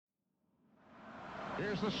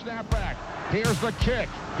Here's the snapback. Here's the kick.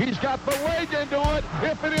 He's got the leg into it.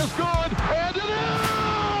 If it is good, and it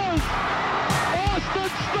is! Austin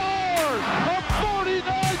scores! A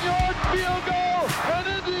 49-yard field goal,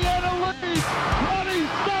 and Indiana leads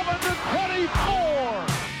 27-24.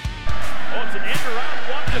 Oh, it's an end around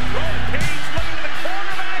one to throw. Page looking to the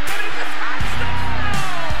quarterback, and it's a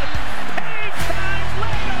touchdown! Page times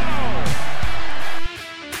Leno!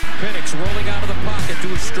 Penix rolling out of the pocket to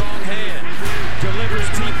a strong hand. Delivers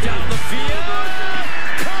deep down the field.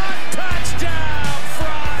 Caught, touchdown!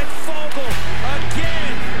 Fried Fogel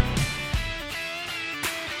again.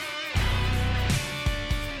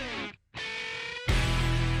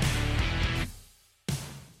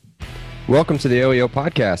 Welcome to the OEO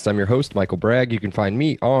podcast. I'm your host, Michael Bragg. You can find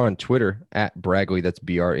me on Twitter at Braggley. That's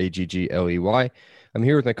Braggley. I'm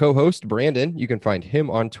here with my co-host, Brandon. You can find him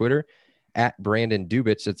on Twitter at Brandon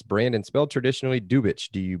Dubich. That's Brandon spelled traditionally Dubich,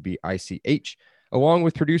 Dubich, along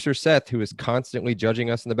with producer Seth, who is constantly judging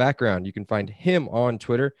us in the background. You can find him on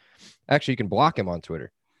Twitter. Actually, you can block him on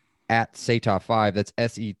Twitter at Setah5. That's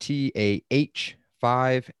Setah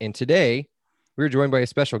 5. And today we're joined by a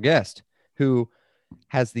special guest who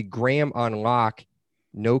has the Graham on lock,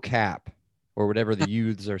 no cap, or whatever the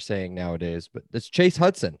youths are saying nowadays. But that's Chase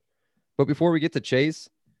Hudson. But before we get to Chase,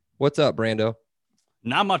 what's up, Brando?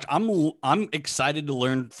 Not much. I'm excited to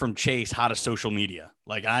learn from Chase how to social media.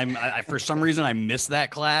 Like I for some reason I missed that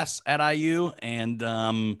class at IU, and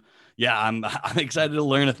I'm excited to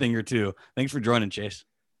learn a thing or two. Thanks for joining, Chase.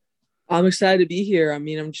 I'm excited to be here. I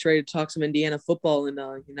mean, I'm just ready to talk some Indiana football, and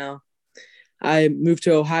I moved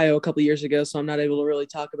to Ohio a couple years ago, so I'm not able to really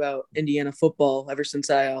talk about Indiana football ever since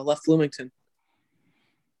I left Bloomington.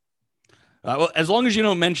 Well, as long as you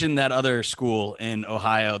don't mention that other school in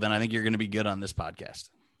Ohio, then I think you're going to be good on this podcast.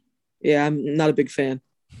 Yeah, I'm not a big fan.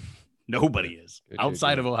 Nobody is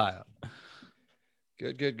outside of Ohio.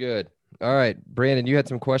 Good. All right, Brandon, you had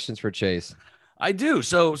some questions for Chase. I do.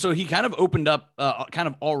 So he kind of opened up, kind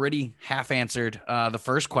of already half answered the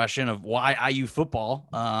first question of why IU football.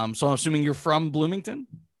 So I'm assuming you're from Bloomington?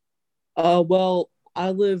 Well, I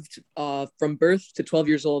lived from birth to 12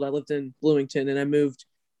 years old. I lived in Bloomington, and I moved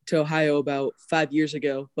to Ohio about 5 years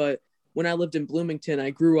ago. But when I lived in Bloomington, I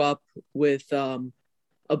grew up with a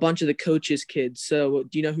bunch of the coaches' kids. So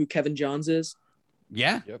do you know who Kevin Johns is?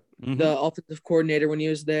 Yeah. Yep. Mm-hmm. The offensive coordinator when he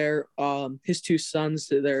was there. His two sons,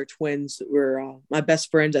 they're twins, were my best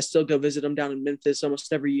friends. I still go visit them down in Memphis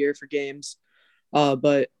almost every year for games.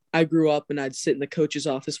 But I grew up and I'd sit in the coach's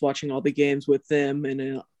office watching all the games with them.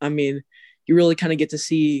 And I mean, you really kind of get to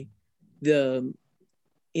see the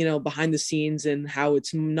behind the scenes and how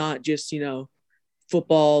it's not just,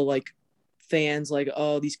 football, like fans, like,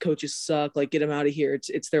 oh, these coaches suck, like, get them out of here.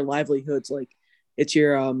 It's their livelihoods. Like it's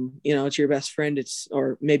your, it's your best friend.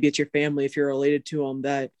 Or maybe it's your family, if you're related to them,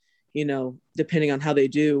 that, depending on how they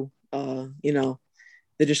do, they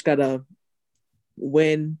just got to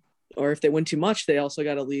win, or if they win too much, they also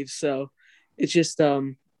got to leave. So it's just,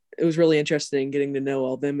 it was really interesting getting to know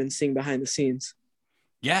all them and seeing behind the scenes.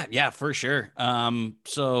 Yeah, for sure.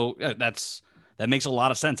 So that makes a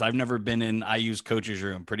lot of sense. I've never been in IU's coach's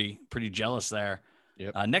room. Pretty jealous there.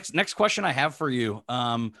 Yep. Next question I have for you.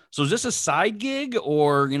 So is this a side gig,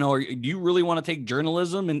 or do you really want to take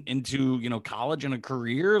journalism into college and a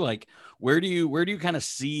career? Like, where do you kind of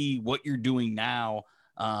see what you're doing now,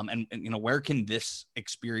 and where can this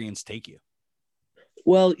experience take you?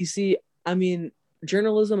 Well, you see, I mean,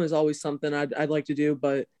 journalism is always something I'd like to do,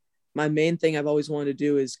 but my main thing I've always wanted to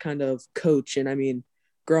do is kind of coach. And I mean,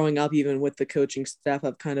 growing up, even with the coaching staff,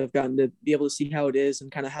 I've kind of gotten to be able to see how it is and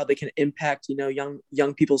kind of how they can impact,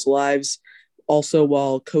 young people's lives, also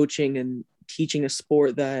while coaching and teaching a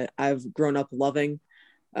sport that I've grown up loving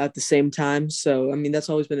at the same time. So, I mean, that's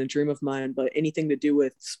always been a dream of mine, but anything to do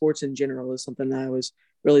with sports in general is something that I was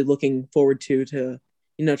really looking forward to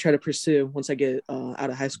try to pursue once I get out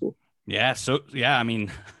of high school. Yeah. So, yeah, I mean,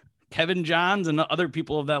 Kevin Johns and other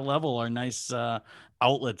people of that level are nice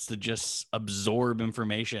outlets to just absorb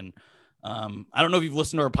information. I don't know if you've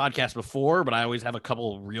listened to our podcast before, but I always have a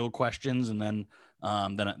couple of real questions and then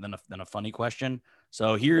a funny question.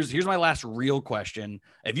 So here's my last real question.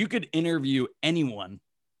 If you could interview anyone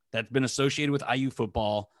that's been associated with IU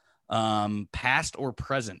football, past or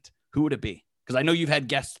present, who would it be? Because I know you've had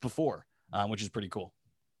guests before, which is pretty cool.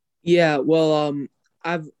 Yeah, well, in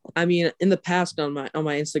the past on my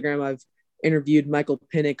Instagram, I've interviewed Michael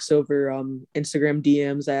Penix over Instagram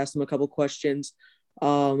DMs. I asked him a couple questions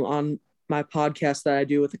on my podcast that I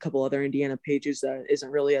do with a couple other Indiana pages that isn't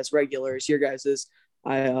really as regular as your guys's.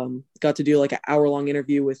 I got to do like an hour-long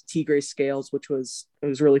interview with T. Gray Scales, it was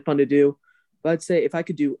really fun to do. But I'd say if I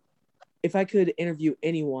could do if I could interview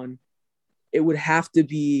anyone, it would have to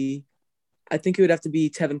be, I think it would have to be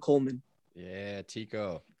Tevin Coleman. Yeah,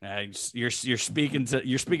 Tico. You're speaking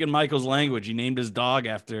Michael's language. He named his dog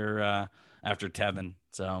after Tevin.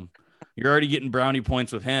 So you're already getting brownie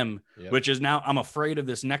points with him, which is now I'm afraid of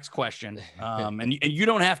this next question. And you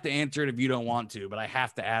don't have to answer it if you don't want to, but I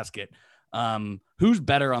have to ask it. Who's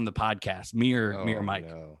better on the podcast, me or Mike?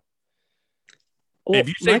 No. Well, if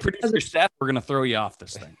you say producer Seth, we're gonna throw you off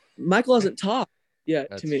this thing. Michael hasn't talked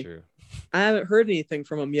yet to me. True. I haven't heard anything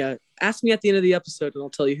from him yet. Ask me at the end of the episode, and I'll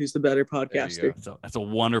tell you who's the better podcaster. So that's a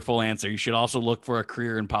wonderful answer. You should also look for a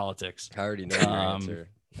career in politics. I already know your answer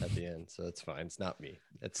at the end, so that's fine. It's not me.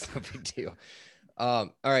 It's no big deal.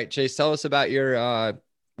 All right, Chase, tell us about your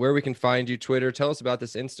where we can find you. Twitter. Tell us about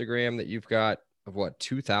this Instagram that you've got of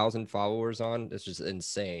 2,000 followers on. It's just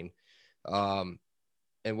insane.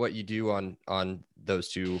 And what you do on those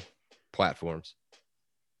two platforms.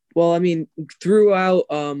 Well, I mean, throughout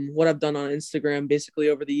what I've done on Instagram, basically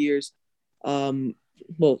over the years, 2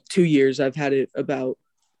 years I've had it about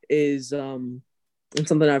is and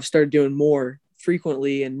something I've started doing more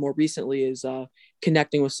frequently and more recently is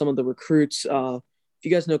connecting with some of the recruits. If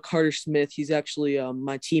you guys know Carter Smith, he's actually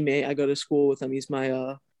my teammate. I go to school with him. He's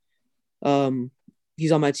my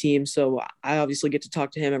he's on my team, so I obviously get to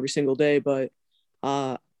talk to him every single day. But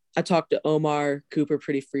I talk to Omar Cooper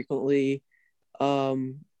pretty frequently.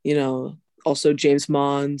 Also James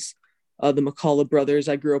Mons, the McCullough brothers.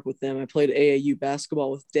 I grew up with them. I played AAU basketball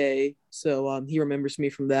with Day, so he remembers me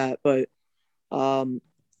from that. But I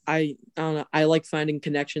don't know. I like finding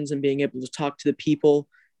connections and being able to talk to the people,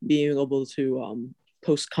 being able to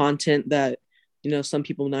post content that some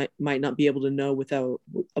people might not be able to know without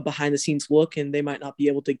a behind the scenes look, and they might not be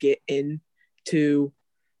able to get into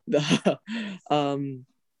the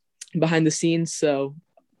behind the scenes. So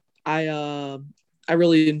I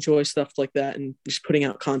really enjoy stuff like that and just putting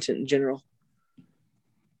out content in general.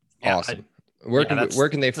 Awesome. Where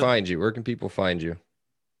can they find you? Where can people find you?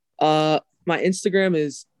 My Instagram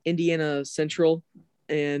is Indiana Central,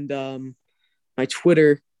 and my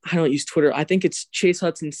Twitter, I don't use Twitter. I think it's Chase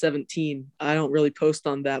Hudson 17. I don't really post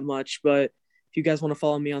on that much, but if you guys want to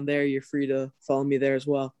follow me on there, you're free to follow me there as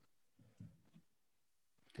well.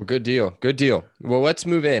 Well, good deal. Good deal. Well, let's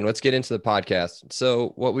move in. Let's get into the podcast.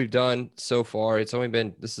 So what we've done so far, this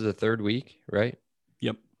is the third week, right?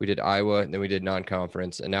 Yep. We did Iowa, and then we did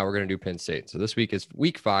non-conference, and now we're going to do Penn State. So this week is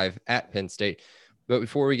week 5 at Penn State. But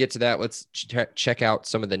before we get to that, let's check out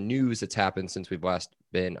some of the news that's happened since we've last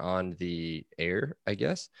been on the air, I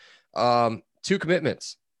guess. 2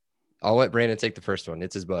 commitments. I'll let Brandon take the first one.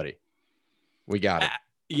 It's his buddy. We got it.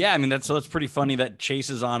 Yeah, I mean, that's pretty funny that Chase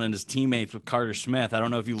is on and his teammates with Carter Smith. I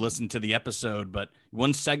don't know if you listened to the episode, but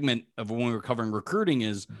one segment of when we were covering recruiting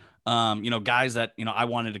is, guys that, I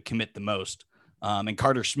wanted to commit the most. And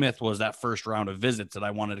Carter Smith was that first round of visits that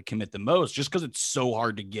I wanted to commit the most, just because it's so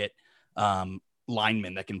hard to get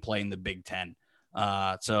linemen that can play in the Big Ten.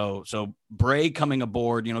 So Bray coming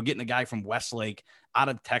aboard, getting a guy from Westlake out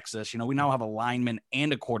of Texas. We now have a lineman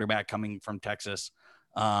and a quarterback coming from Texas.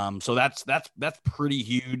 So that's pretty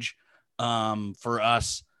huge for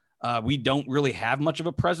us. We don't really have much of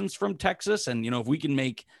a presence from Texas, and if we can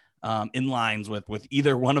make inlines with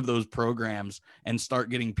either one of those programs and start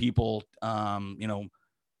getting people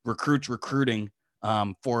recruits recruiting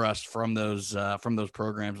for us from those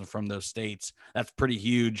programs and from those states, that's pretty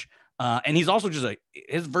huge. And he's also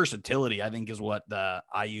his versatility, I think, is what the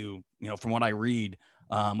IU, from what I read,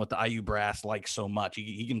 what the IU brass likes so much.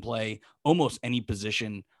 He can play almost any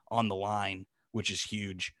position on the line, which is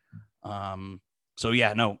huge.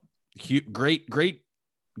 Great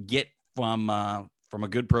get from a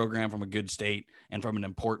good program, from a good state, and from an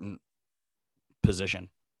important position.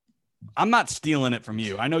 I'm not stealing it from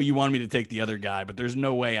you. I know you wanted me to take the other guy, but there's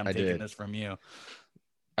no way I'm taking this from you.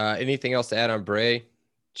 Anything else to add on Bray,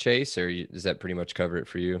 Chase, or does that pretty much cover it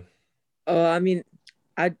for you? I mean,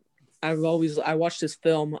 I watched his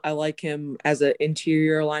film. I like him as an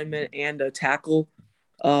interior alignment and a tackle.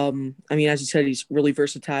 As you said, he's really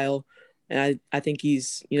versatile, and I think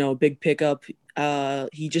he's, a big pickup.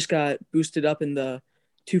 He just got boosted up in the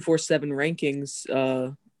 247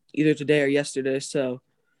 rankings either today or yesterday. So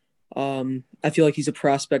I feel like he's a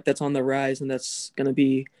prospect that's on the rise, and that's going to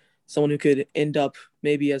be someone who could end up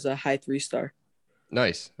maybe as a high 3-star.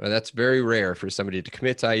 Nice. Well, that's very rare for somebody to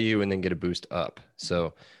commit to IU and then get a boost up.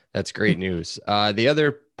 So that's great news. The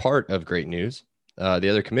other part of great news, the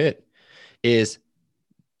other commit is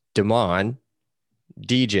Damon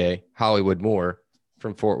DJ Hollywood Moore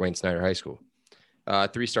from Fort Wayne Snyder High School.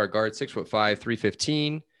 3-star guard, 6'5",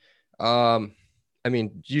 315. I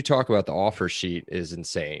mean, you talk about the offer sheet is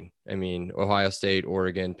insane. I mean, Ohio State,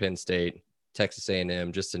 Oregon, Penn State, Texas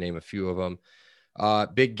A&M, just to name a few of them.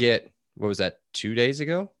 Big get, what was that, 2 days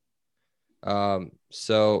ago? Or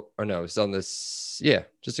no, it's on this,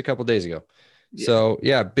 just a couple days ago. Yeah. So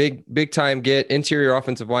big time get, interior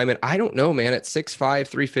offensive lineman. I don't know, man, at 6'5",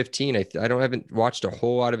 315. I haven't watched a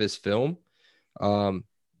whole lot of his film.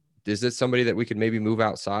 Is this somebody that we could maybe move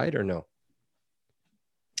outside or no?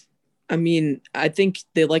 I mean, I think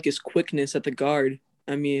they like his quickness at the guard.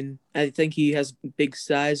 I mean, I think he has big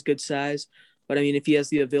size, good size. But I mean, if he has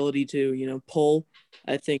the ability to, pull,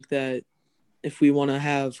 I think that if we want to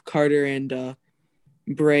have Carter and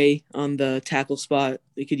Bray on the tackle spot,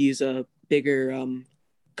 we could use a bigger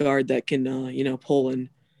guard that can, pull and,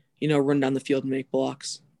 run down the field and make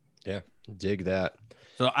blocks. Yeah, dig that.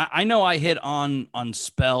 So I know I hit on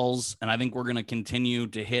spells, and I think we're going to continue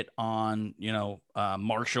to hit on,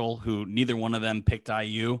 Marshall, who neither one of them picked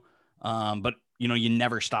IU. But, you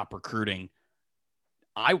never stop recruiting.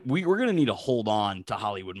 We're going to need to hold on to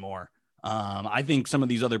Hollywood more. I think some of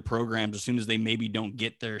these other programs, as soon as they maybe don't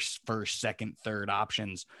get their first, second, third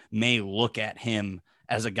options, may look at him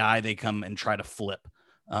as a guy they come and try to flip.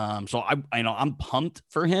 So I'm pumped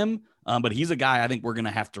for him. But he's a guy I think we're going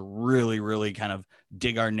to have to really, really kind of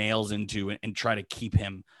dig our nails into and try to keep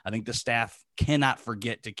him. I think the staff cannot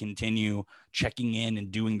forget to continue checking in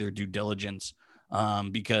and doing their due diligence.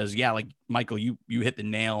 Because like Michael, you hit the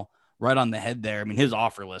nail right on the head there. I mean, his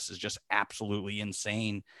offer list is just absolutely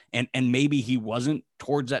insane. And maybe he wasn't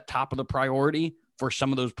towards that top of the priority for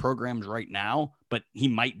some of those programs right now, but he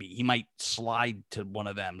might slide to one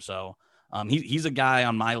of them. So he's a guy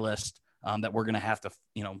on my list that we're going to have to,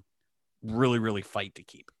 really, really fight to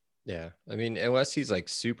keep. Yeah. I mean, unless he's like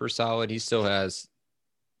super solid, he still has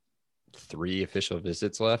 3 official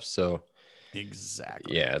visits left. So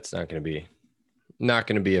exactly. Yeah, it's not going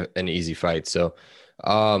to be an easy fight. So,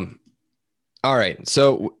 all right.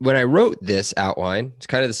 So when I wrote this outline, it's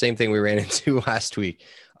kind of the same thing we ran into last week.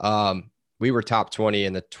 We were top 20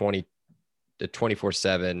 in the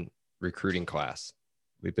 24/7 recruiting class.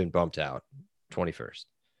 We've been bumped out 21st.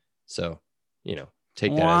 So,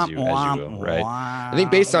 take that as you will, right? I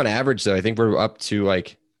think based on average, though, I think we're up to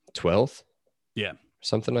like 12th. Yeah.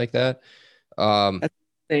 Something like that. That's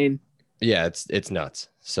insane. Yeah, it's nuts.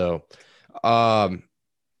 So,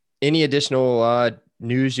 any additional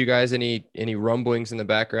news, you guys? Any rumblings in the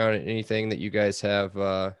background? Anything that you guys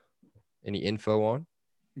have any info on?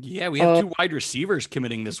 Yeah, we have 2 wide receivers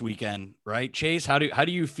committing this weekend, right? Chase, how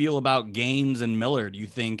do you feel about Gaines and Miller? Do you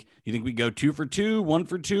think we go 2 for 2, 1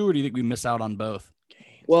 for 2, or do you think we miss out on both?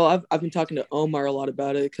 Well, I've been talking to Omar a lot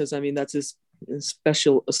about it because, I mean, that's his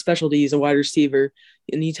specialty. He's a wide receiver,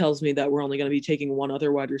 and he tells me that we're only going to be taking one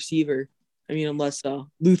other wide receiver. I mean, unless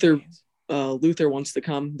Luther wants to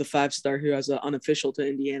come, the 5-star who has an unofficial to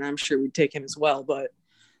Indiana. I'm sure we'd take him as well. But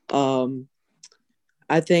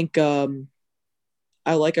I think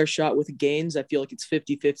I like our shot with Gaines. I feel like it's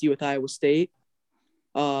 50-50 with Iowa State.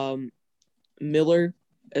 Miller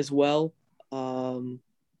as well.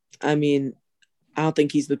 I mean, I don't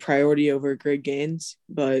think he's the priority over Greg Gaines,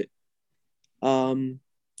 but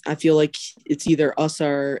I feel like it's either us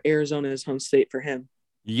or Arizona as home state for him.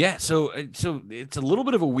 Yeah, so it's a little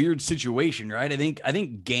bit of a weird situation, right? I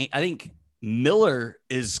think Miller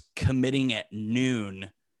is committing at noon,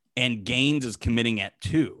 and Gaines is committing at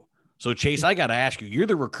 2. So Chase, I got to ask you, you're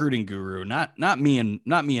the recruiting guru, not me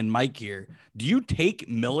and Mike here. Do you take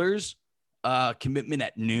Miller's commitment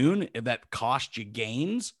at noon if that costs you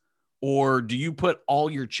Gaines, or do you put all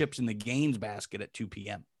your chips in the Gaines basket at 2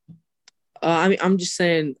 p.m.? I mean, I'm just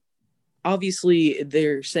saying, obviously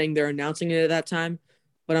they're saying they're announcing it at that time,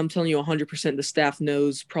 but I'm telling you 100% the staff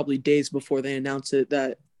knows probably days before they announce it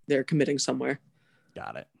that they're committing somewhere.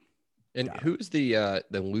 Got it. And who's the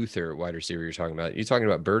Luther wide receiver you're talking about? You talking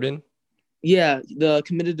about Burden? Yeah, the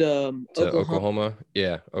committed to Oklahoma.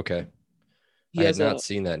 Yeah, okay. I had not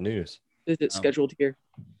seen that news. Visit scheduled here.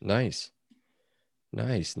 Nice.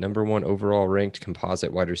 Number 1 overall ranked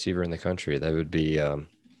composite wide receiver in the country. That would be,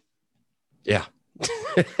 yeah,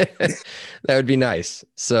 that would be nice.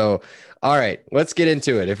 So, all right, let's get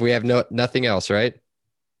into it. If we have nothing else, right?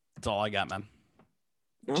 That's all I got, man.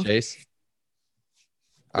 No. Chase.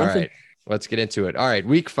 All right, let's get into it. All right,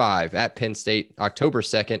 week 5 at Penn State, October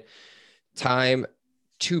 2nd. Time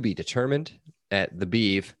to be determined at the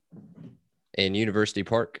Beeve in University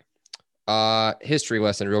Park. History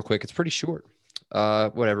lesson real quick. It's pretty short.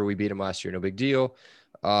 Whatever, we beat them last year, no big deal.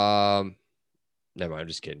 Never mind, I'm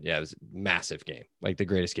just kidding. Yeah, it was a massive game, like the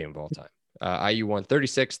greatest game of all time. IU won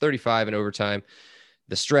 36-35 in overtime.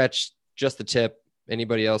 The stretch, just the tip.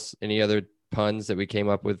 Anybody else, any other puns that we came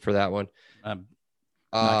up with for that one. I'm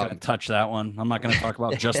not going to touch that one. I'm not going to talk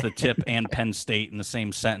about just the tip and Penn State in the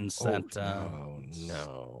same sentence.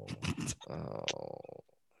 No. Oh.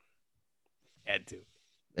 Had to.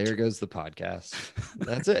 There goes the podcast.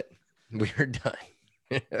 That's it. We're done.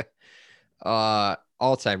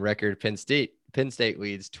 All-time record. Penn State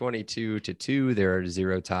leads 22-2. There are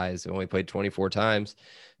 0 ties. They only played 24 times.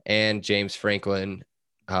 And James Franklin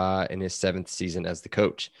in his 7th season as the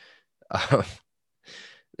coach.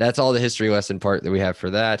 That's all the history lesson part that we have for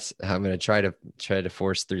that. I'm going to try to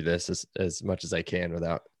force through this as much as I can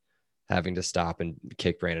without having to stop and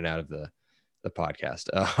kick Brandon out of the podcast.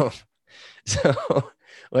 So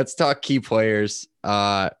let's talk key players.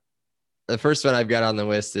 The first one I've got on the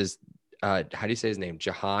list is how do you say his name?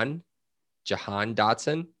 Jahan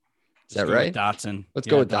Dotson. Is that right? Dotson. Let's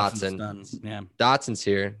go with Dotson's Dotson. done. Yeah. Dotson's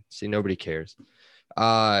here. See, nobody cares.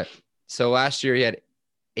 So last year he had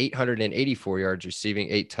 884 yards receiving,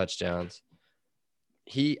 8 touchdowns.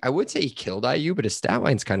 I would say he killed IU, but his stat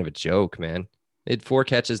line's kind of a joke, man. He had 4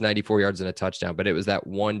 catches, 94 yards, and a touchdown, but it was that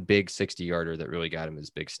one big 60-yarder that really got him his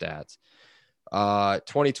big stats.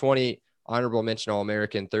 2020 honorable mention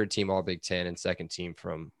All-American, 3rd team All-Big Ten, and 2nd team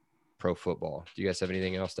from Pro Football. Do you guys have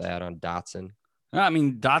anything else to add on Dotson? I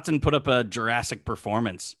mean, Dotson put up a Jurassic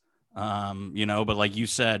performance, but like you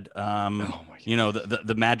said,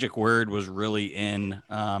 the magic word was really in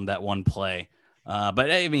that one play.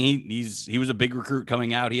 But I mean, he was a big recruit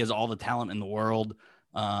coming out. He has all the talent in the world.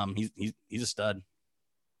 He's a stud.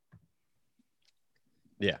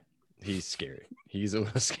 Yeah, he's scary. He's a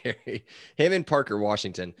little scary. Him and Parker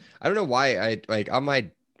Washington. I don't know why I like on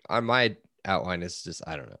my outline is just,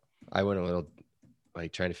 I don't know. I went a little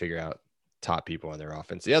like trying to figure out top people on their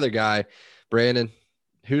offense. The other guy, Brandon,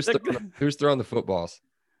 who's throwing the footballs?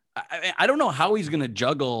 I don't know how he's going to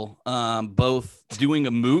juggle both doing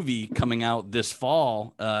a movie coming out this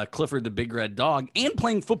fall, Clifford the Big Red Dog, and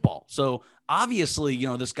playing football. So obviously,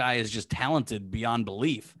 this guy is just talented beyond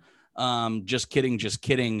belief. Just kidding.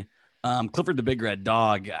 Clifford the Big Red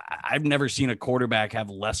Dog. I've never seen a quarterback have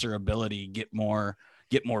lesser ability, get more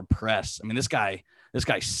press. I mean, this guy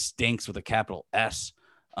stinks with a capital S.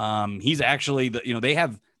 He's actually they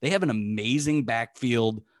have an amazing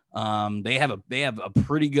backfield. They have a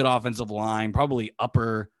pretty good offensive line, probably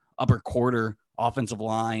upper quarter offensive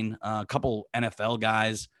line, a couple NFL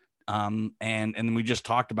guys. And we just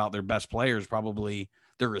talked about their best players, probably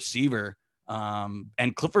their receiver.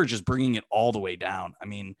 And Clifford's just bringing it all the way down. I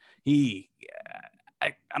mean,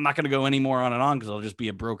 I'm not going to go any more on and on because it'll just be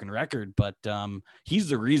a broken record, but he's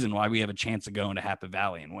the reason why we have a chance to go into Happy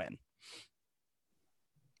Valley and win.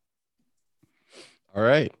 All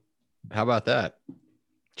right. How about that?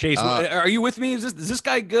 Chase, are you with me? Is this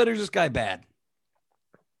guy good or is this guy bad?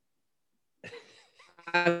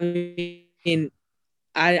 I mean,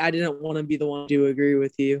 I didn't want to be the one to agree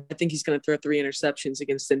with you. I think he's going to throw 3 interceptions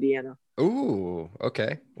against Indiana. Ooh,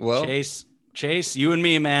 okay. Well, Chase, you and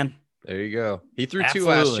me, man. There you go. He threw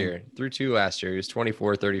Absolutely. 2 last year. He was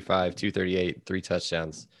 24, 35, 238, 3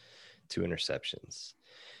 touchdowns, 2 interceptions.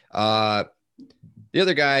 The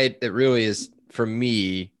other guy that really is, for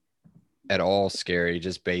me, at all scary,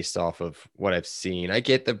 just based off of what I've seen. I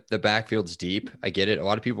get the backfield's deep. I get it. A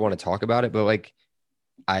lot of people want to talk about it, but like,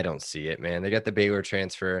 I don't see it, man. They got the Baylor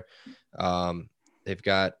transfer. They've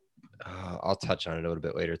got, I'll touch on it a little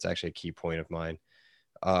bit later. It's actually a key point of mine.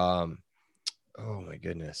 Oh my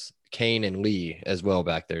goodness. Kane and Lee as well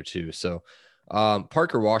back there too. So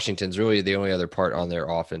Parker Washington's really the only other part on their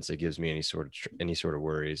offense that gives me any sort of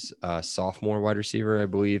worries. Sophomore wide receiver, I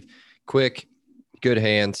believe. Quick, good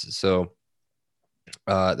hands. So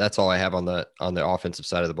that's all I have on the offensive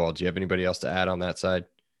side of the ball. Do you have anybody else to add on that side?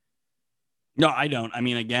 No, I don't. I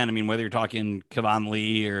mean, whether you're talking Kevon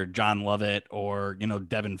Lee or John Lovett or,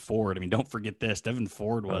 Devin Ford, I mean, don't forget this. Devin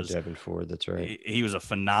Ford was Devin Ford. That's right. He was a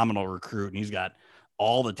phenomenal recruit, and he's got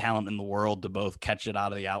all the talent in the world to both catch it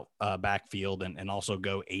out of the backfield and also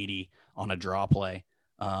go 80 on a draw play.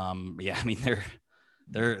 I mean,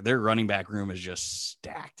 their running back room is just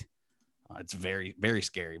stacked. It's very, very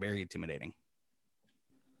scary, very intimidating.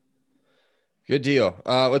 Good deal.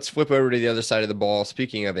 Let's flip over to the other side of the ball.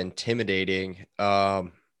 Speaking of intimidating,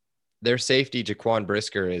 their safety, Jaquan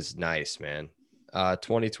Brisker, is nice, man.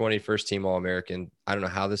 2020 first team All-American. I don't know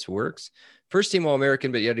how this works. First team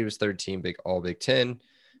All-American, but yet he was 3rd team All-Big Ten.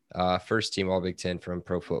 First team All-Big Ten from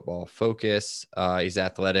Pro Football Focus. He's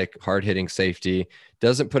athletic, hard-hitting safety.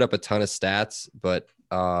 Doesn't put up a ton of stats, but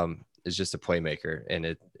is just a playmaker, and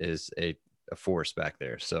it is a force back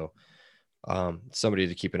there. So somebody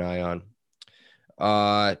to keep an eye on.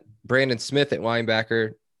 Brandon Smith at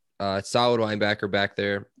linebacker. Solid linebacker back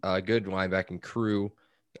there. Good linebacking crew.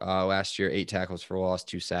 Last year, 8 tackles for loss,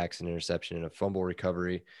 2 sacks, an interception, and a fumble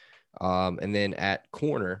recovery. And then at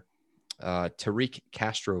corner, Tariq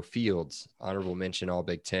Castro Fields, honorable mention All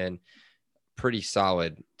Big Ten. Pretty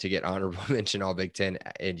solid to get honorable mention All Big Ten,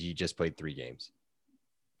 and you just played 3 games.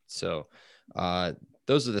 So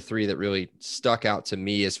those are the 3 that really stuck out to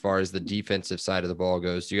me as far as the defensive side of the ball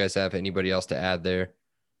goes. Do you guys have anybody else to add there?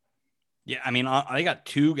 Yeah, I mean, I got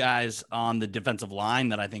 2 guys on the defensive line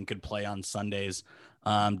that I think could play on Sundays.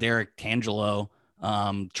 Derek Tangelo,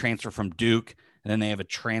 transfer from Duke, and then they have a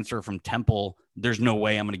transfer from Temple. There's no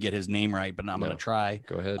way I'm going to get his name right, but I'm going to try.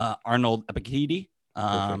 Go ahead. Arnold Epikidi.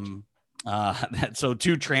 So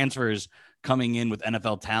 2 transfers coming in with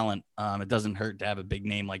NFL talent. It doesn't hurt to have a big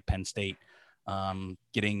name like Penn State.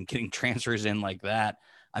 Getting transfers in like that.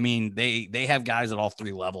 I mean, they have guys at all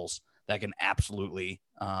 3 levels that can absolutely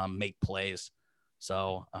make plays.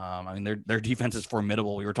 So, I mean, their defense is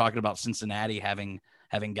formidable. We were talking about Cincinnati having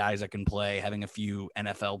guys that can play, having a few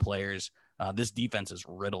NFL players. This defense is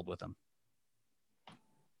riddled with them.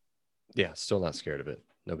 Yeah, still not scared of it.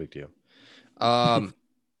 No big deal. All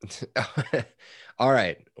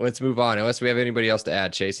right, let's move on. Unless we have anybody else to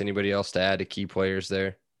add. Chase, anybody else to add to key players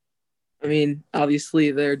there? I mean,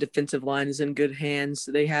 obviously their defensive line is in good hands.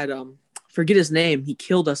 They had forget his name. He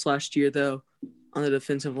killed us last year though on the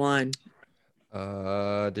defensive line.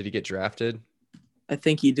 Did he get drafted? I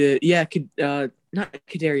think he did. Yeah, not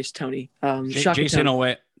Kadarius Toney. Jason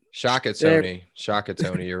Oweh. Shaka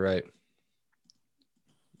Toney. You're right.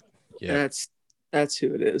 Yeah, that's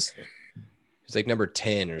who it is. It's like number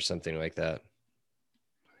 10 or something like that.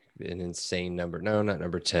 An insane number. No, not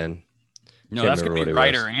number 10. No, that's going to be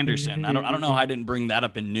Ryder Anderson. I don't know how I didn't bring that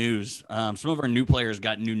up in news. Some of our new players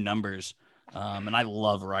got new numbers, and I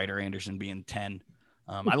love Ryder Anderson being 10.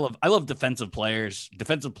 I love defensive players,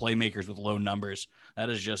 defensive playmakers with low numbers. That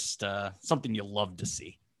is just something you love to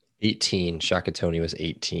see. 18. Shaka Toney was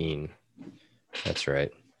 18. That's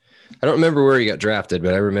right. I don't remember where he got drafted,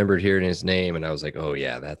 but I remembered hearing his name, and I was like, oh,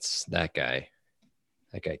 yeah, that's that guy.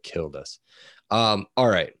 That guy killed us. All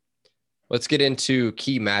right. Let's get into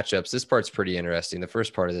key matchups. This part's pretty interesting. The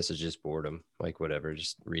first part of this is just boredom, like whatever,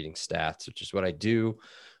 just reading stats, which is what I do.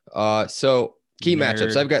 So key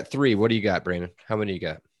matchups. I've got 3. What do you got, Brandon? How many you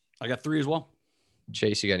got? I got 3 as well.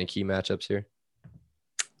 Chase, you got any key matchups here?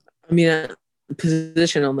 I mean,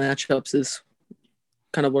 positional matchups is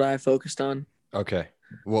kind of what I focused on. Okay.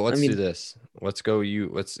 Well, let's do this. Let's go.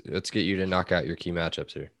 Let's get you to knock out your key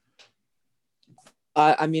matchups here.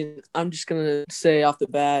 I mean, I'm just gonna say off the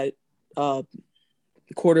bat,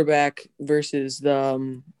 quarterback versus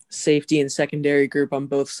the safety and secondary group on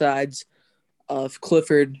both sides. If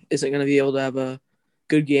Clifford isn't going to be able to have a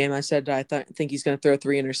good game, I think he's going to throw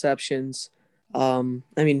 3 interceptions.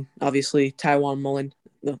 I mean, obviously, Tywan Mullen,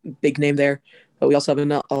 the big name there. But we also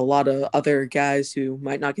have a lot of other guys who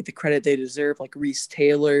might not get the credit they deserve, like Reese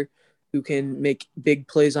Taylor, who can make big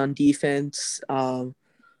plays on defense.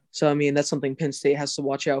 So, I mean, that's something Penn State has to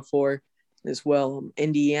watch out for as well.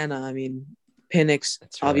 Indiana, I mean, Penix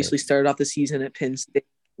obviously started off the season at Penn State,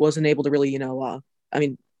 wasn't able to really, I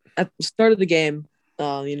mean, at the start of the game,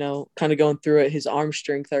 kind of going through it, his arm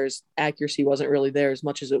strength or his accuracy wasn't really there as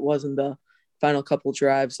much as it was in the final couple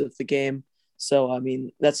drives of the game. So, I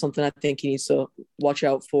mean, that's something I think he needs to watch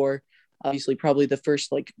out for. Obviously, probably the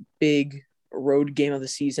first, big road game of the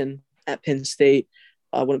season at Penn State.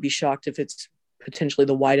 I wouldn't be shocked if it's potentially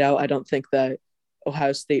the whiteout. I don't think that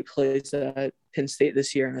Ohio State plays at Penn State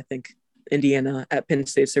this year, and I think Indiana at Penn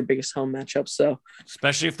State's their biggest home matchup. So,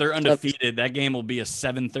 especially if they're undefeated, that game will be a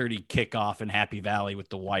 7:30 kickoff in Happy Valley with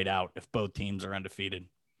the whiteout if both teams are undefeated.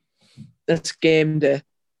 That's game day.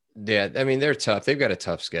 Yeah, I mean, they're tough. They've got a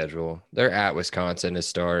tough schedule. They're at Wisconsin to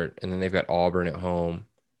start, and then they've got Auburn at home.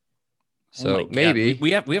 So maybe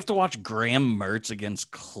we have to watch Graham Mertz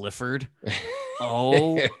against Clifford.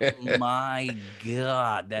 Oh my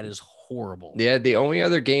God, that is horrible. Yeah, the only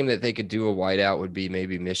other game that they could do a whiteout would be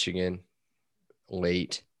maybe Michigan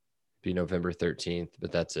late, be November 13th,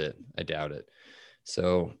 but that's it. I doubt it.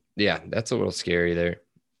 So yeah, that's a little scary there.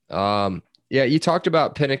 Yeah, you talked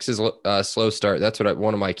about Penix's slow start. That's what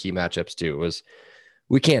one of my key matchups too was.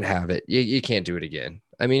 We can't have it. You can't do it again.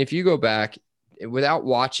 I mean, if you go back without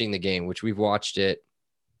watching the game, which we've watched it,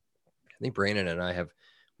 I think Brandon and I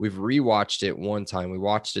we've rewatched it one time. We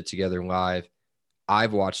watched it together live.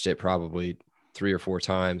 I've watched it probably 3 or 4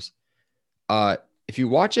 times. If you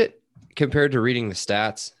watch it compared to reading the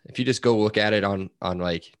stats, if you just go look at it on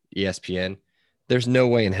like ESPN, there's no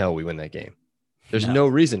way in hell we win that game. There's no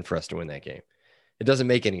reason for us to win that game. It doesn't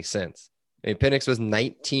make any sense. I mean, Penix was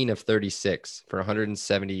 19 of 36 for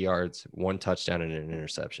 170 yards, 1 touchdown and an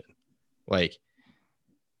interception. Like,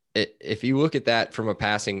 if you look at that from a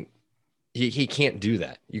passing, he can't do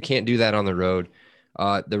that. You can't do that on the road.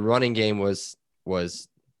 The running game was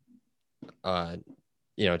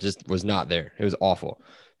just was not there. It was awful.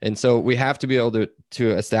 And so we have to be able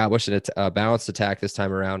to establish a balanced attack this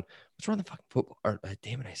time around. Let's run the fucking football.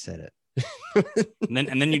 Damn it, I said it.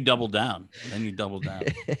 and then you double down.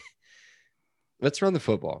 Let's run the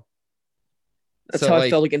football. That's how I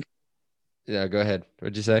felt against. Yeah, go ahead.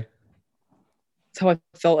 What'd you say? That's how I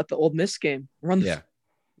felt at the Ole Miss game. Run the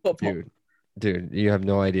football. Dude, you have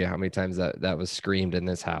no idea how many times that was screamed in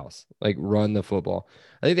this house. Like, run the football.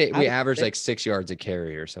 I think we averaged like 6 yards a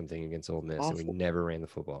carry or something against Ole Miss, and we never ran the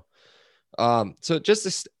football. So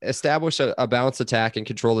just establish a balanced attack and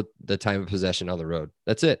control the time of possession on the road.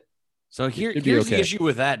 That's it. So here's the issue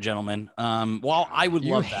with that, gentlemen. While I would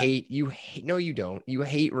love that. No, you don't. You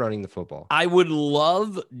hate running the football. I would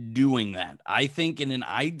love doing that. I think in an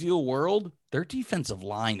ideal world, their defensive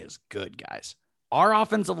line is good, guys. Our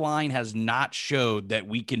offensive line has not showed that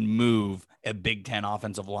we can move a Big Ten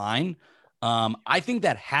offensive line. I think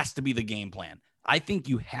that has to be the game plan. I think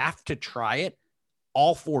you have to try it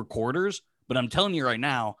all 4 quarters, but I'm telling you right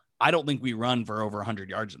now, I don't think we run for over 100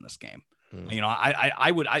 yards in this game.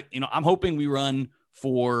 I'm hoping we run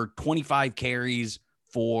for 25 carries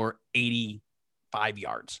for 85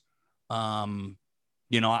 yards. I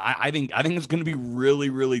think it's going to be really,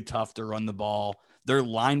 really tough to run the ball. Their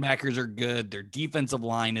linebackers are good. Their defensive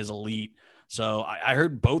line is elite. So I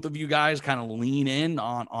heard both of you guys kind of lean in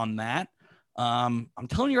on that. I'm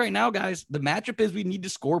telling you right now, guys, the matchup is we need to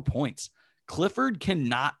score points. Clifford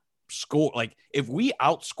cannot score. Like, if we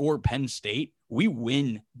outscore Penn State, we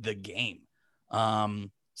win the game.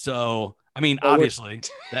 So, I mean, obviously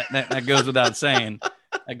that goes without saying.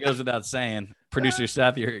 That goes without saying. Producer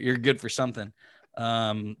Seth, you're good for something.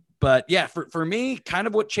 But yeah, for me, kind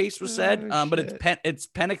of what Chase was said. But it's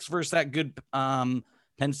Penix versus that good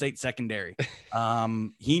Penn State secondary.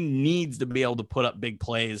 He needs to be able to put up big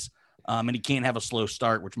plays, and he can't have a slow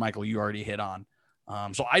start, which Michael, you already hit on.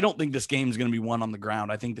 So I don't think this game is going to be won on the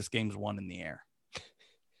ground. I think this game's won in the air.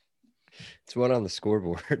 It's one on the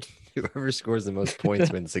scoreboard. Whoever scores the most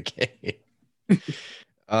points wins the game.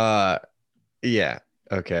 Yeah.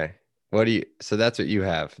 Okay. So that's what you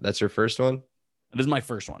have. That's your first one? That is my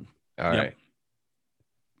first one. All right.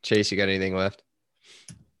 Chase, you got anything left?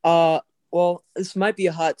 Well, this might be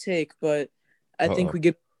a hot take, but I think we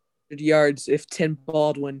get 100 yards if Tim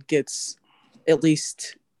Baldwin gets at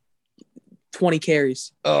least 20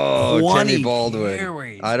 carries. Oh, 20 Timmy Baldwin.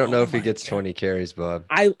 Carries. I don't know if he gets 20 carries, Bob.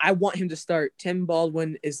 I want him to start. Tim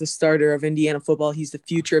Baldwin is the starter of Indiana football. He's the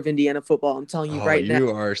future of Indiana football. I'm telling you right now. You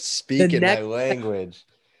are speaking my language.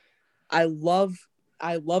 I love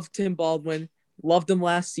Tim Baldwin. Loved him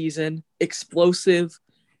last season. Explosive.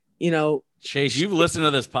 Chase, you've listened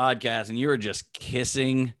to this podcast and you are just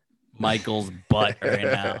kissing Michael's butt right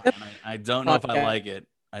now. I don't know if I like it.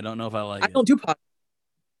 I don't do podcast.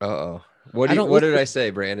 Uh-oh. What did I say,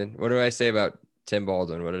 Brandon? What did I say about Tim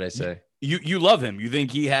Baldwin? What did I say? You love him. You think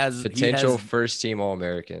he has potential first team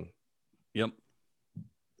All-American. Yep.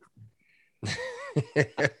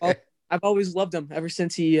 I've always loved him ever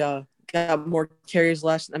since he got more carries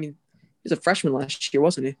he was a freshman last year,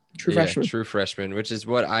 wasn't he? True freshman, which is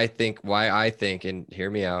why I think, and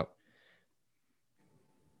hear me out,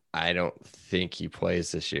 I don't think he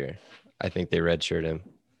plays this year. I think they redshirt him.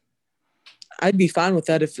 I'd be fine with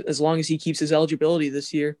that as long as he keeps his eligibility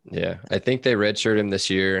this year. Yeah, I think they redshirt him this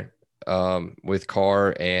year with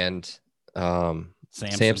Carr and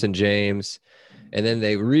Samson James. And then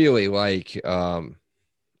they really like and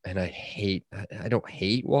I don't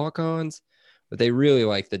hate walk-ons, but they really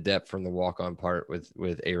like the depth from the walk-on part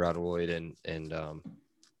with A-Rod Lloyd and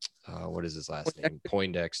what is his last name?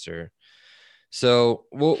 Poindexter. So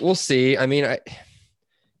we'll see. I mean,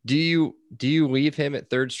 do you leave him at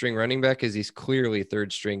third string running back? Because he's clearly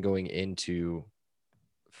third string going into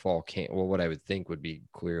fall camp. Well, what I would think would be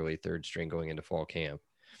clearly third string going into fall camp.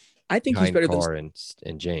 I think he's better Carr and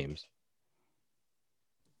James.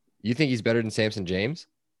 You think he's better than Samson James?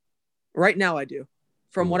 Right now, I do.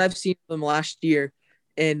 From what I've seen from him last year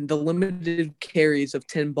and the limited carries of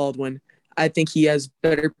Tim Baldwin, I think he has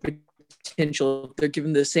better potential. If they're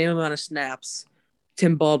given the same amount of snaps,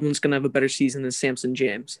 Tim Baldwin's going to have a better season than Samson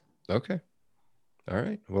James. Okay. All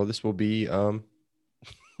right. Well, this will be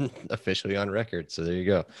officially on record. So there you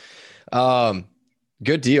go.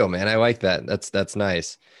 Good deal, man. I like that. That's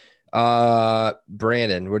nice.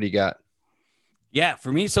 Brandon, what do you got? Yeah,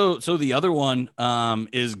 for me, so the other one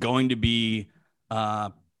is going to be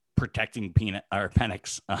protecting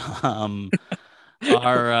Penix.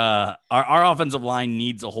 Our offensive line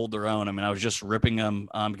needs to hold their own. I mean, I was just ripping them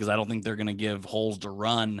because I don't think they're going to give holes to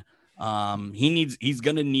run. He's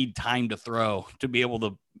going to need time to throw to be able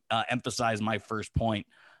to emphasize my first point.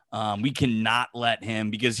 We cannot let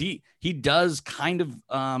him, because he does kind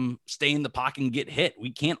of stay in the pocket and get hit.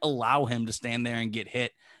 We can't allow him to stand there and get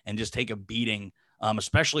hit and just take a beating,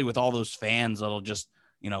 especially with all those fans that'll just,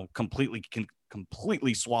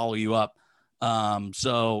 completely swallow you up.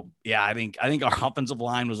 So yeah, I think our offensive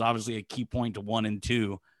line was obviously a key point to 1 and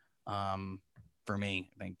 2. For me,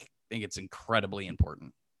 I think it's incredibly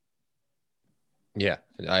important. Yeah,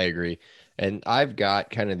 I agree. And I've got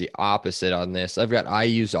kind of the opposite on this. I've got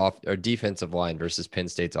IU's defensive line versus Penn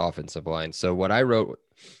State's offensive line. So what I wrote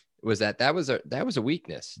was that was a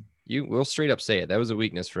weakness. We'll straight up say it. That was a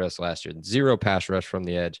weakness for us last year. 0 pass rush from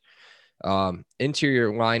the edge.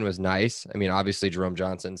 Interior line was nice. I mean, obviously Jerome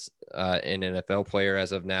Johnson's an NFL player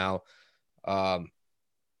as of now.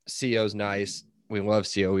 CO's nice. We love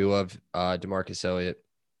CO. We love DeMarcus Elliott.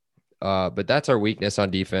 But that's our weakness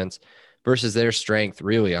on defense versus their strength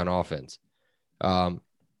really on offense.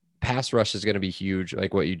 Pass rush is going to be huge,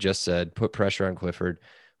 like what you just said. Put pressure on Clifford.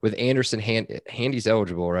 With Anderson, Handy's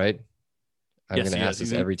eligible, right? I'm going to ask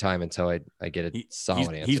this every time until I get a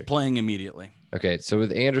solid answer. He's playing immediately. Okay, so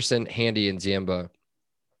with Anderson, Handy, and Ziemba,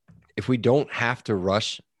 if we don't have to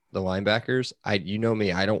rush the linebackers, you know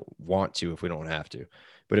me, I don't want to if we don't have to.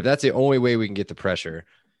 But if that's the only way we can get the pressure,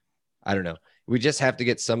 I don't know. We just have to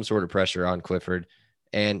get some sort of pressure on Clifford.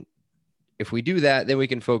 And if we do that, then we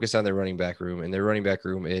can focus on their running back room. And their running back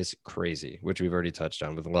room is crazy, which we've already touched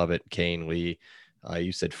on with Lovett, Kane, Lee.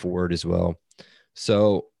 You said Ford as well.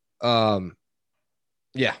 So,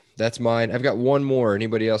 yeah, that's mine. I've got one more.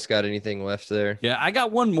 Anybody else got anything left there? Yeah, I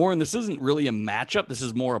got one more, and this isn't really a matchup. This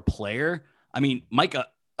is more a player. I mean, Micah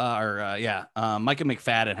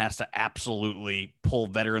McFadden has to absolutely pull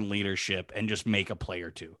veteran leadership and just make a play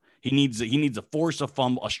or two. He needs to force a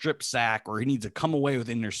fumble, a strip sack, or he needs to come away with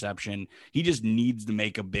interception. He just needs to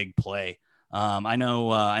make a big play. I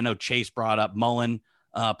know Chase brought up Mullen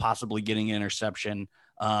possibly getting an interception,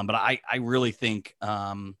 but I really think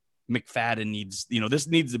McFadden needs, this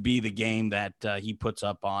needs to be the game that he puts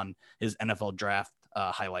up on his NFL draft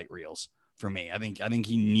highlight reels for me. I think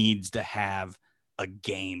he needs to have a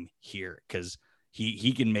game here because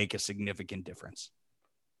he can make a significant difference.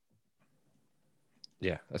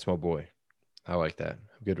 Yeah, that's my boy. I like that.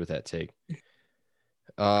 I'm good with that take.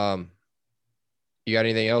 You got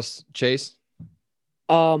anything else, Chase?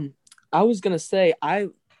 I was gonna say I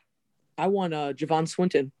want Javon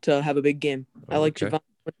Swinton to have a big game. I like Javon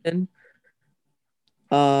Swinton.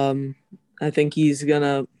 I think he's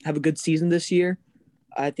gonna have a good season this year.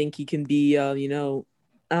 I think he can be, I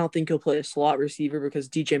don't think he'll play a slot receiver because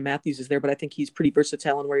DJ Matthews is there, but I think he's pretty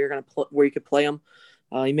versatile in where you could play him.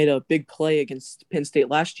 He made a big play against Penn State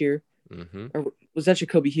last year. Mm-hmm. Or was that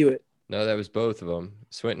Jacoby Hewitt? No, that was both of them.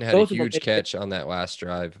 Swinton had a huge catch on that last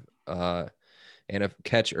drive, and a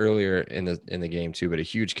catch earlier in the game too, but a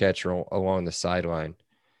huge catch along the sideline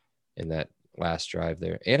in that last drive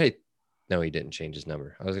there. And no, he didn't change his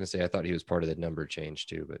number. I was going to say I thought he was part of the number change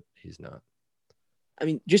too, but he's not. I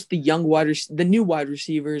mean, just the new wide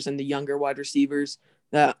receivers and the younger wide receivers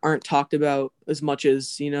that aren't talked about as much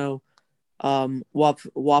as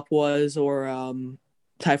Wap was or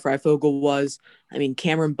Ty Freifogel was. I mean,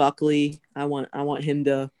 Cameron Buckley. I want him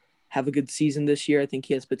to have a good season this year. I think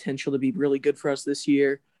he has potential to be really good for us this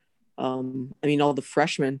year. I mean, all the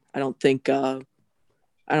freshmen. I don't think they're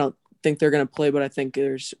going to play, but I think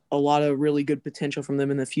there's a lot of really good potential from them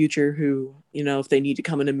in the future. Who, if they need to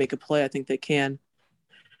come in and make a play, I think they can.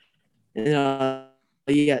 And,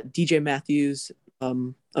 DJ Matthews,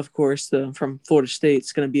 of course, from Florida State,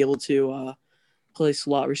 is going to be able to play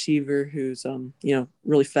slot receiver, who's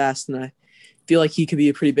really fast, and I feel like he could be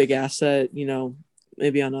a pretty big asset.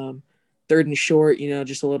 Maybe on a third and short,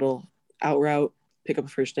 just a little out route, pick up a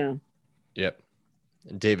first down. Yep,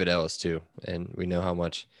 and David Ellis too, and we know how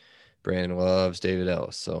much Brandon loves David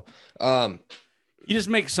Ellis. So, he just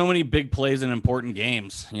makes so many big plays in important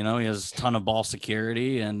games. He has a ton of ball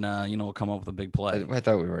security, and will come up with a big play. I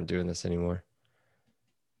thought we weren't doing this anymore.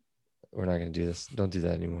 We're not going to do this. Don't do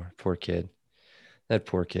that anymore. Poor kid. That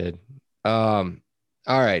poor kid. All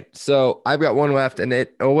right. So I've got one left,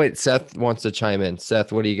 and Seth wants to chime in.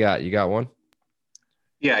 Seth, what do you got? You got one?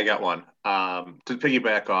 Yeah, I got one. To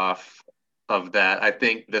piggyback off of that, I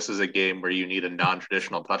think this is a game where you need a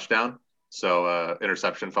non-traditional touchdown. So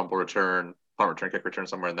interception, fumble return, punt return, kick return,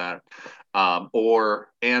 somewhere in that. Or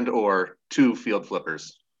 2 field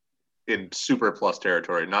flippers in super plus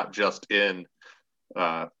territory, not just in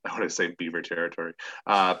I want to say Beaver territory,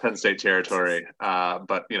 Penn State territory,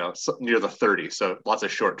 but near the 30. So lots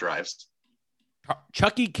of short drives.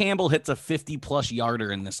 Chucky Campbell hits a 50-plus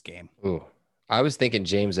yarder in this game. Ooh, I was thinking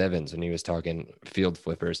James Evans when he was talking field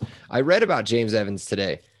flippers. I read about James Evans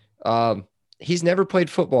today. He's never played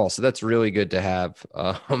football, so that's really good to have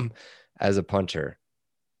as a punter.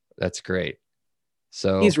 That's great.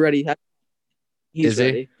 So he's ready. He's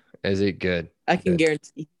ready. Is he good? I can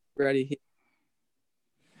guarantee he's ready.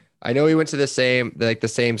 I know he went to the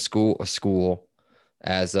same school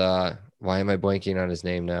as why am I blanking on his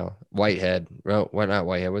name now? Whitehead. Well, why not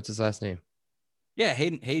Whitehead? What's his last name? Yeah,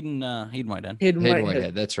 Hayden Whitehead. Hayden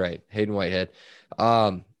Whitehead. That's right. Hayden Whitehead.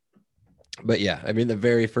 But yeah, I mean, the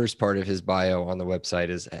very first part of his bio on the website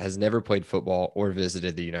has never played football or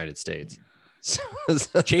visited the United States.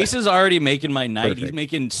 So Chase is already making my night. Perfect. He's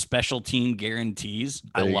making special team guarantees.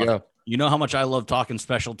 There I you love go. it. You know how much I love talking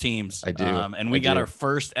special teams. I do. And we got our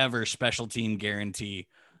first ever special team guarantee.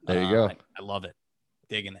 There you go. I love it.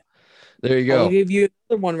 Digging it. There you go. I'll give you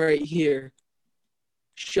another one right here.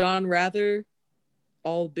 Sean Rather,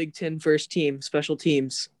 all Big Ten first team, special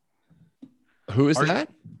teams. Who is that?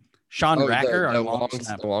 Sean Racker, the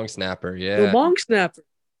long snapper. Yeah. The long snapper.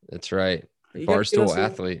 That's right. You gotta give us Barstool a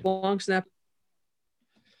athlete. Long snapper.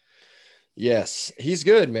 Yes, he's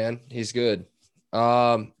good, man. He's good.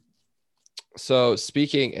 So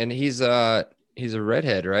speaking, and he's a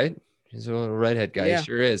redhead, right? He's a little redhead guy. Yeah. He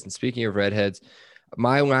sure is. And speaking of redheads,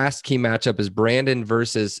 my last key matchup is Brandon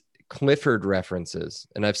versus Clifford references,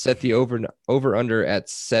 and I've set the over under at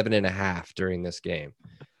 7.5 during this game.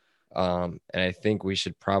 And I think we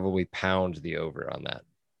should probably pound the over on that.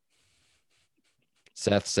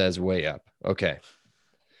 Seth says way up. Okay.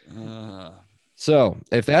 So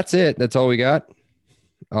if that's it, that's all we got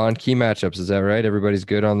on key matchups. Is that right? Everybody's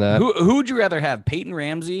good on that. Who would you rather have, Peyton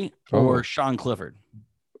Ramsey or Sean Clifford?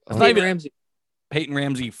 Peyton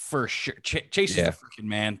Ramsey for sure. Chase is the freaking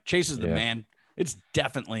man. Chase is the man. It's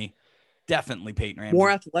definitely Peyton Ramsey. More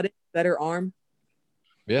athletic, better arm.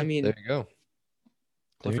 Yeah, I mean, there you go.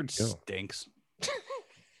 Clifford stinks.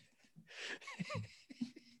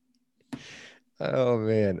 Oh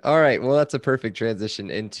man. All right. Well, that's a perfect transition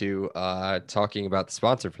into talking about the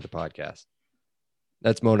sponsor for the podcast.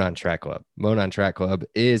 That's Monon Track Club. Monon Track Club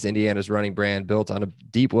is Indiana's running brand built on a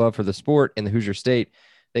deep love for the sport in the Hoosier State.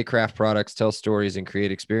 They craft products, tell stories, and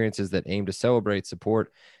create experiences that aim to celebrate,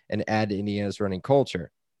 support, and add to Indiana's running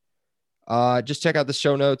culture. Just check out the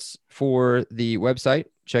show notes for the website.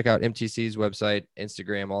 Check out MTC's website,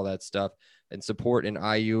 Instagram, all that stuff, and support an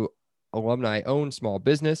IU alumni-owned small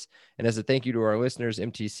business. And as a thank you to our listeners,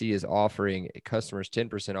 MTC is offering customers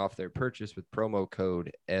 10% off their purchase with promo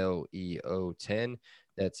code LEO10.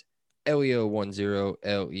 That's LEO10,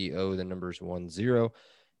 LEO, the numbers 10.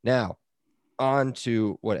 Now, on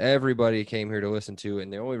to what everybody came here to listen to,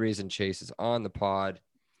 and the only reason Chase is on the pod,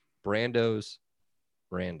 Brando's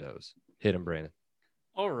Randos. Hit him, Brandon.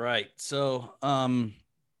 All right. So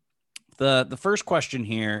the first question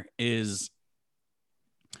here is,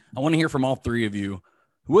 I want to hear from all three of you.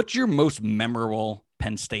 What's your most memorable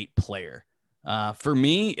Penn State player? For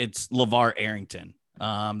me, it's LeVar Arrington.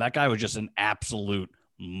 That guy was just an absolute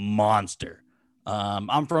monster.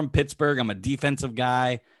 I'm from Pittsburgh. I'm a defensive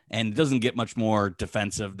guy, and it doesn't get much more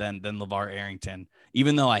defensive than LeVar Arrington.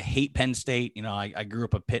 Even though I hate Penn State, I grew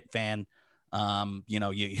up a Pitt fan.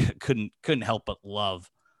 You couldn't help but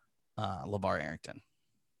love LeVar Arrington.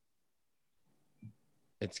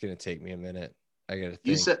 It's gonna take me a minute. I gotta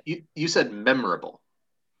think. You said memorable.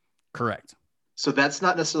 Correct. So that's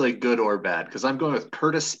not necessarily good or bad, because I'm going with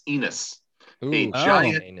Curtis Enos, a Enos.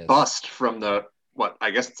 giant bust from the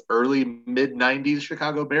early mid 90s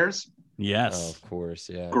Chicago Bears. Yes. Oh, of course,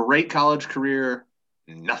 yeah. Great college career,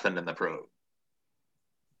 nothing in the pro.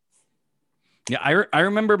 Yeah, I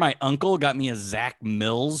remember my uncle got me a Zach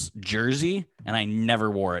Mills jersey, and I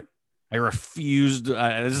never wore it. I refused.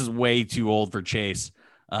 This is way too old for Chase.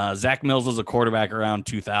 Zach Mills was a quarterback around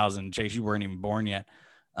 2000. Chase, you weren't even born yet.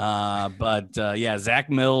 Yeah, Zach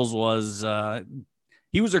Mills was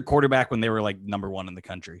he was their quarterback when they were like number one in the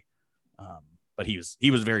country. But he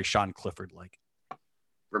was very Sean Clifford like.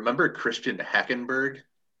 Remember Christian Hackenberg?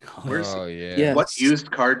 Oh yeah. Yes. What used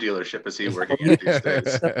car dealership is he working at these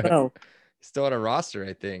days? No. Still on a roster,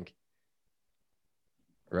 I think.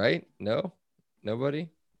 Right? No? Nobody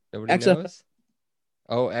knows?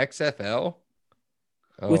 Oh, XFL?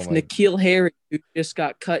 With N'Keal Harry, who just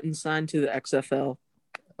got cut and signed to the XFL.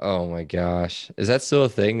 Oh my gosh. Is that still a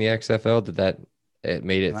thing, the XFL? Did it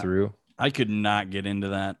made it through? I could not get into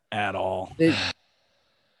that at all. Yeah,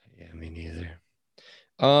 me neither.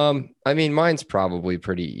 I mean, mine's probably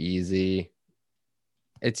pretty easy.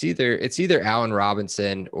 It's either Allen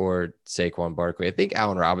Robinson or Saquon Barkley. I think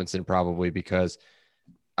Allen Robinson probably, because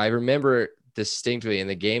I remember distinctly in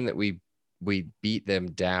the game that we beat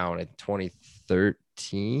them down in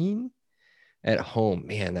 2013 at home.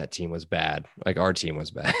 Man, that team was bad. Like our team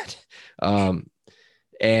was bad. And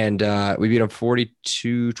we beat them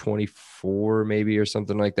 42-24 maybe or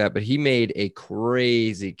something like that. But he made a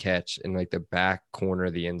crazy catch in like the back corner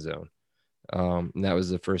of the end zone. And that was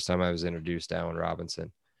the first time I was introduced to Allen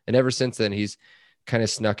Robinson. And ever since then, he's kind of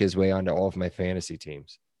snuck his way onto all of my fantasy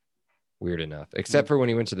teams. Weird enough, except for when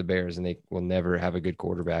he went to the Bears, and they will never have a good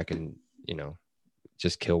quarterback and,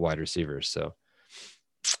 just kill wide receivers. So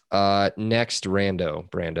next,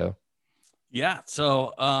 Brando. Yeah.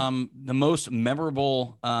 So the most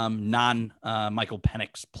memorable non-Michael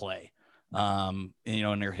Penix play,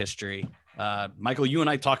 in their history. Michael, you and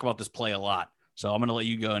I talk about this play a lot. So I'm going to let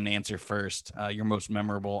you go and answer first. Your most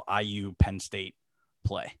memorable IU Penn State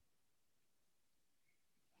play.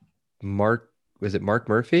 Mark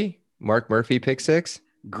Murphy? Mark Murphy pick six?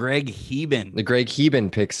 Greg Heben. The Greg Heben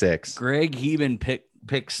pick six. Greg Heben pick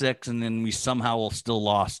six, and then we somehow will still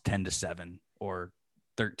lost 10-7 or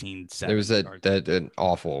 13-7. There was an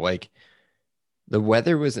awful, like, the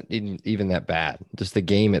weather wasn't even that bad. Just the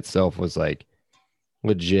game itself was like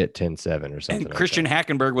legit 10-7 or something. And Christian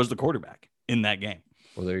Hackenberg was the quarterback in that game.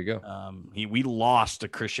 Well, there you go. We lost to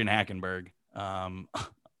Christian Hackenberg,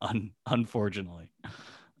 unfortunately.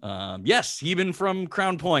 Yes, Heben from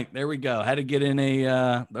Crown Point. There we go. Had to get in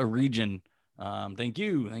a region. Thank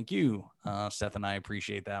you. Seth and I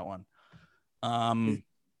appreciate that one. Kind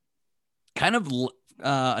of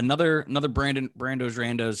another Brando's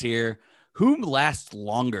Randos here. Who lasts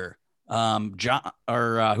longer? Who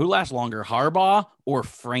lasts longer, Harbaugh or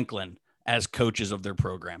Franklin as coaches of their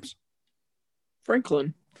programs?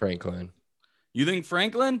 Franklin. You think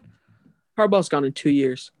Franklin? Harbaugh's gone in 2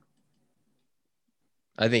 years.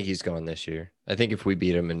 I think he's gone this year. I think if we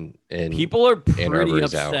beat him in people are pretty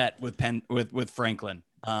upset with Franklin.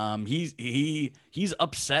 He's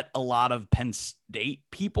upset a lot of Penn State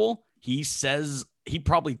people. He says he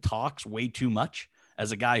probably talks way too much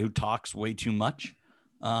as a guy who talks way too much.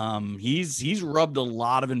 He's rubbed a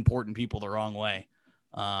lot of important people the wrong way.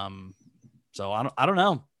 So I don't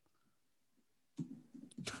know.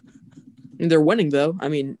 They're winning though. I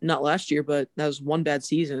mean, not last year, but that was one bad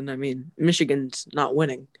season. I mean, Michigan's not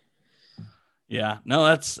winning. Yeah, no,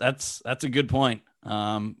 that's a good point.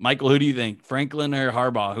 Michael, who do you think, Franklin or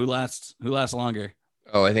Harbaugh? Who lasts longer?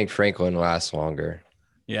 Oh, I think Franklin lasts longer.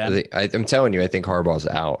 Yeah, I'm telling you, I think Harbaugh's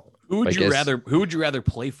out. Who would you rather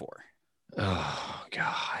play for? Oh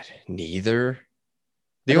God, neither.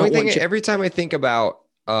 The only thing every time I think about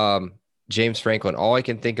James Franklin, all I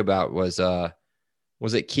can think about was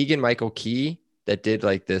it Keegan-Michael Key that did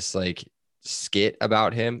like this like skit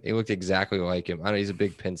about him? He looked exactly like him. I know he's a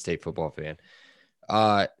big Penn State football fan.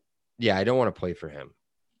 Yeah, I don't want to play for him.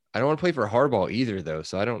 I don't want to play for Harbaugh either, though.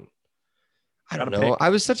 So I don't know. I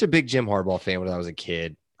was such a big Jim Harbaugh fan when I was a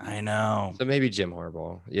kid. I know. So maybe Jim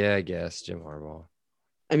Harbaugh. Yeah, I guess Jim Harbaugh.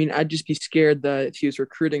 I mean, I'd just be scared that if he was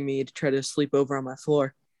recruiting me to try to sleep over on my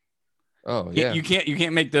floor. Oh yeah. You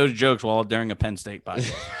can't make those jokes while during a Penn State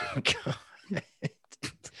podcast.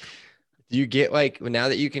 You get like now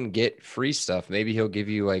that you can get free stuff, maybe he'll give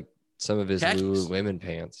you like some of his Khakis. Lululemon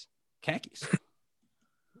pants. Khakis.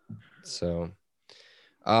 So,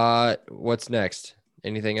 what's next?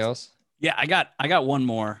 Anything else? Yeah, I got one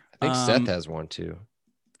more. I think Seth has one too.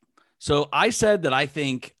 So I said that I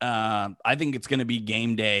think it's going to be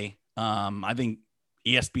game day. I think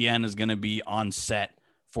ESPN is going to be on set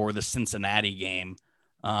for the Cincinnati game.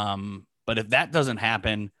 But if that doesn't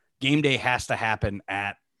happen, game day has to happen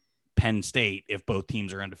at Penn State if both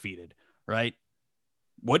teams are undefeated, right?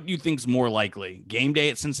 What do you think's more likely, game day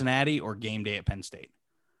at Cincinnati or game day at Penn State?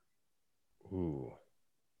 Ooh,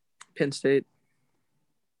 Penn State.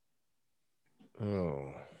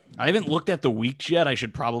 Oh, I haven't looked at the weeks yet. I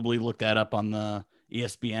should probably look that up on the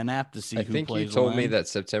ESPN app to see who plays. I think you told me that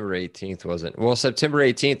September 18th wasn't. Well, September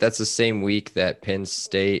 18th, that's the same week that Penn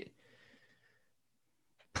State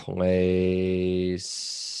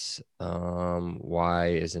plays. Why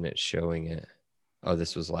isn't it showing it? Oh,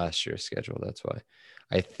 this was last year's schedule. That's why.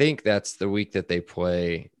 I think that's the week that they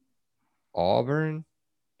play Auburn.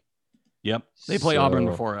 Yep. They play Auburn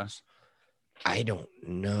before us. I don't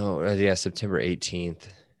know. Yeah, September 18th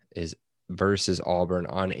is versus Auburn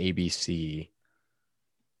on ABC.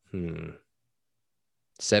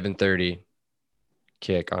 7:30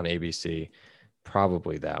 kick on ABC.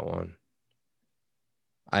 Probably that one.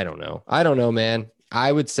 I don't know, man. I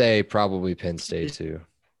would say probably Penn State too.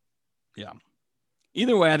 Yeah.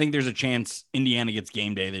 Either way, I think there's a chance Indiana gets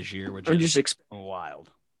game day this year, which is just wild.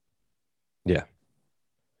 Yeah.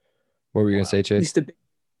 What were you going to say, Chase?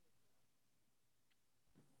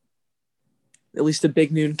 At least a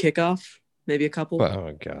big noon kickoff. Maybe a couple.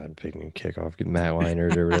 Oh, God. Big noon kickoff. Get Matt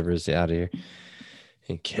Leinart or whatever is out of here.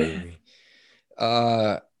 You kidding me?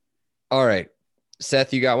 All right.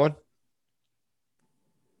 Seth, you got one?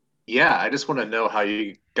 Yeah, I just want to know how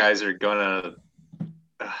you guys are going to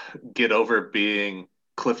get over being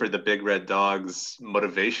Clifford the Big Red Dog's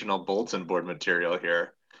motivational bulletin board material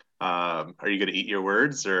here. Are you going to eat your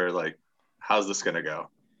words, or like, how's this going to go?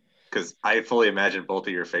 Because I fully imagine both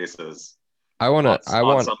of your faces. I want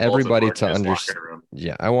everybody to understand.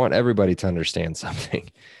 Yeah, I want everybody to understand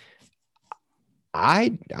something.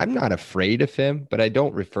 I'm not afraid of him, but I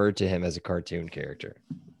don't refer to him as a cartoon character.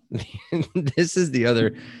 This is the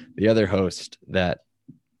other host that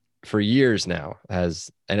for years now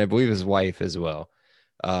has, and I believe his wife as well,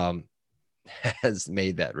 has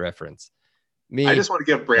made that reference. I just want to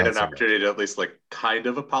give Brandon an opportunity to at least like kind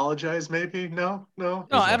of apologize. Maybe no,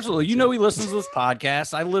 absolutely. You know, he listens to this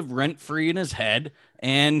podcast. I live rent free in his head,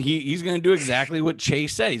 and he's going to do exactly what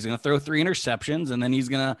Chase said. He's going to throw 3 interceptions, and then he's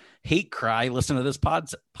going to hate cry. Listen to this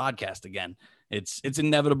podcast again. It's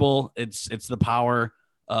inevitable. It's the power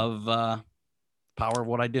of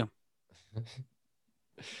what I do.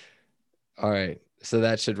 All right, so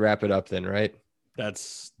that should wrap it up then, right?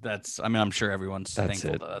 That's. I mean, I'm sure everyone's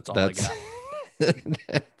thankful. That's all I got.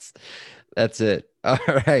 That's it. All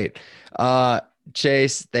right.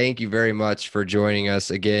 Chase, thank you very much for joining us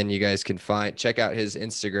again. You guys can check out his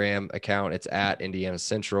Instagram account. It's at Indiana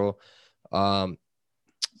Central.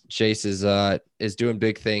 Chase is doing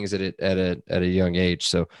big things at a young age.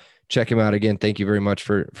 So check him out again. Thank you very much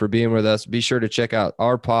for being with us. Be sure to check out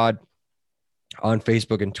our pod on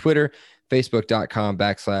Facebook and Twitter,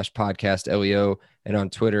 facebook.com/podcastleo, and on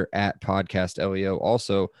Twitter @podcastleo.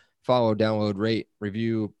 Also, follow, download, rate,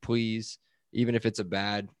 review, please. Even if it's a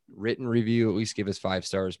bad written review, at least give us 5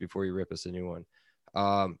 stars before you rip us a new one.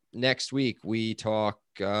 Next week, we talk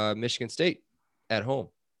Michigan State at home.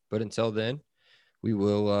 But until then,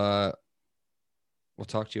 we'll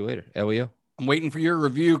talk to you later. Elio? I'm waiting for your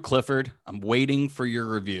review, Clifford. I'm waiting for your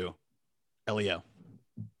review. Elio.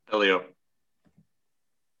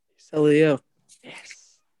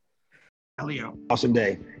 Yes. Elio. Awesome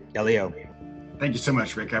day. Elio. Thank you so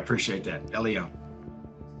much, Rick. I appreciate that. Elio.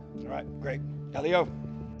 All right, great. Elio.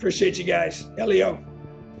 Appreciate you guys. Elio.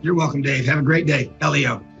 You're welcome, Dave. Have a great day.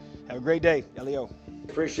 Elio. Have a great day. Elio.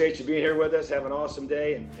 Appreciate you being here with us. Have an awesome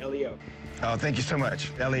day. And Elio. Oh, thank you so much.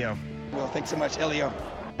 Elio. Well, thanks so much, Elio.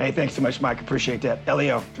 Hey, thanks so much, Mike. Appreciate that.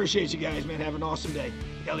 Elio. Appreciate you guys, man. Have an awesome day.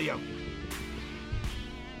 Elio.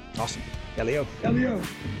 Awesome. Elio.